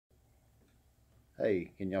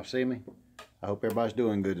Hey, can y'all see me? I hope everybody's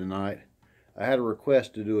doing good tonight. I had a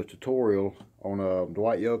request to do a tutorial on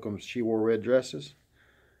Dwight Yokum's She Wore Red Dresses.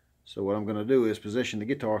 So what I'm going to do is position the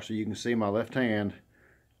guitar so you can see my left hand,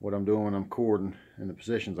 what I'm doing when I'm chording and the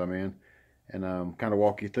positions I'm in, and kind of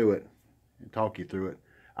walk you through it and talk you through it.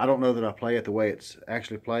 I don't know that I play it the way it's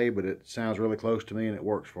actually played, but it sounds really close to me and it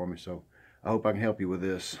works for me, so I hope I can help you with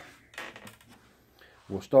this.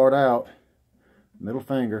 We'll start out middle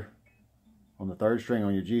finger on the 3rd string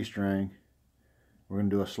on your G string. We're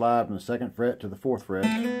going to do a slide from the 2nd fret to the 4th fret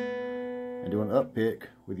and do an up pick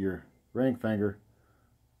with your ring finger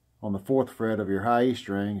on the 4th fret of your high E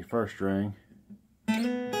string, your 1st string.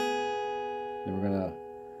 Then we're going to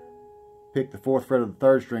pick the 4th fret of the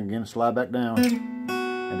 3rd string again, slide back down,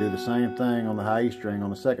 and do the same thing on the high E string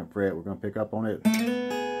on the 2nd fret. We're going to pick up on it,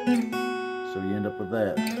 so you end up with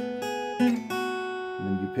that. And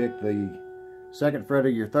then you pick the 2nd fret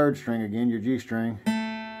of your 3rd string again, your G string,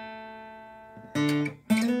 and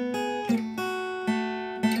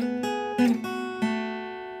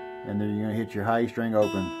then you're going to hit your high E string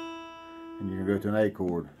open, and you're going to go to an A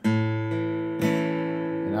chord.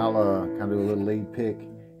 And I'll kind of do a little lead pick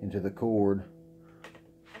into the chord.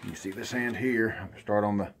 You see this hand here. I'll start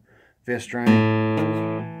on the 5th string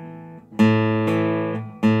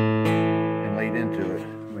and lead into it.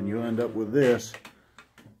 When you end up with this,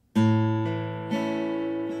 I'll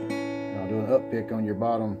do an up pick on your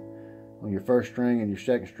bottom, on your 1st string and your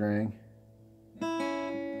 2nd string,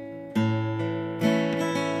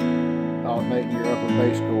 alternating your upper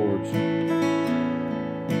bass chords.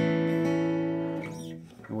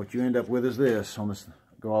 And what you end up with is this. On this,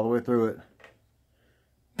 go all the way through it.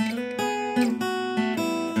 A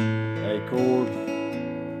chord.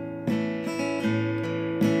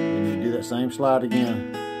 And you do that same slide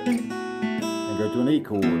again and go to an E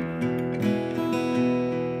chord.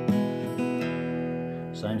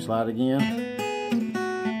 Same slide again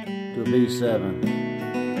to a B7.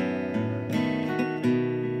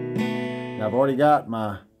 Now I've already got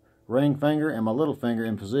my ring finger and my little finger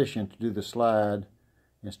in position to do the slide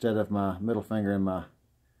instead of my middle finger and my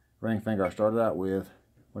ring finger I started out with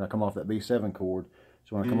when I come off that B7 chord.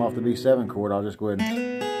 So when I come off the B7 chord, I'll just go ahead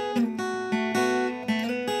and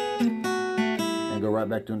go right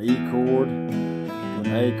back to an E chord, to an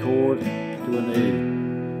A chord, to an E.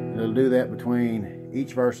 And it'll do that between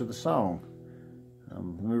each verse of the song. Let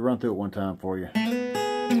me run through it one time for you.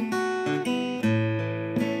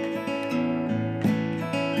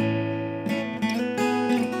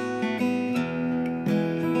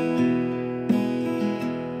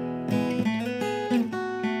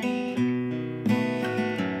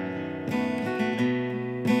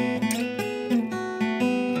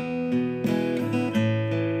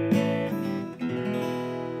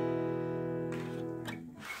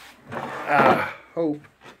 I hope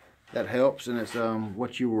that helps, and it's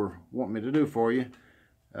what you were wanting me to do for you.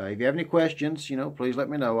 If you have any questions, please let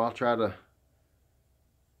me know. I'll try to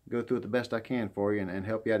go through it the best I can for you and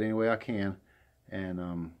help you out any way I can.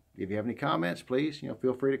 And if you have any comments, please,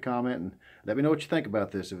 feel free to comment and let me know what you think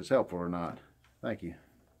about this, if it's helpful or not. Thank you.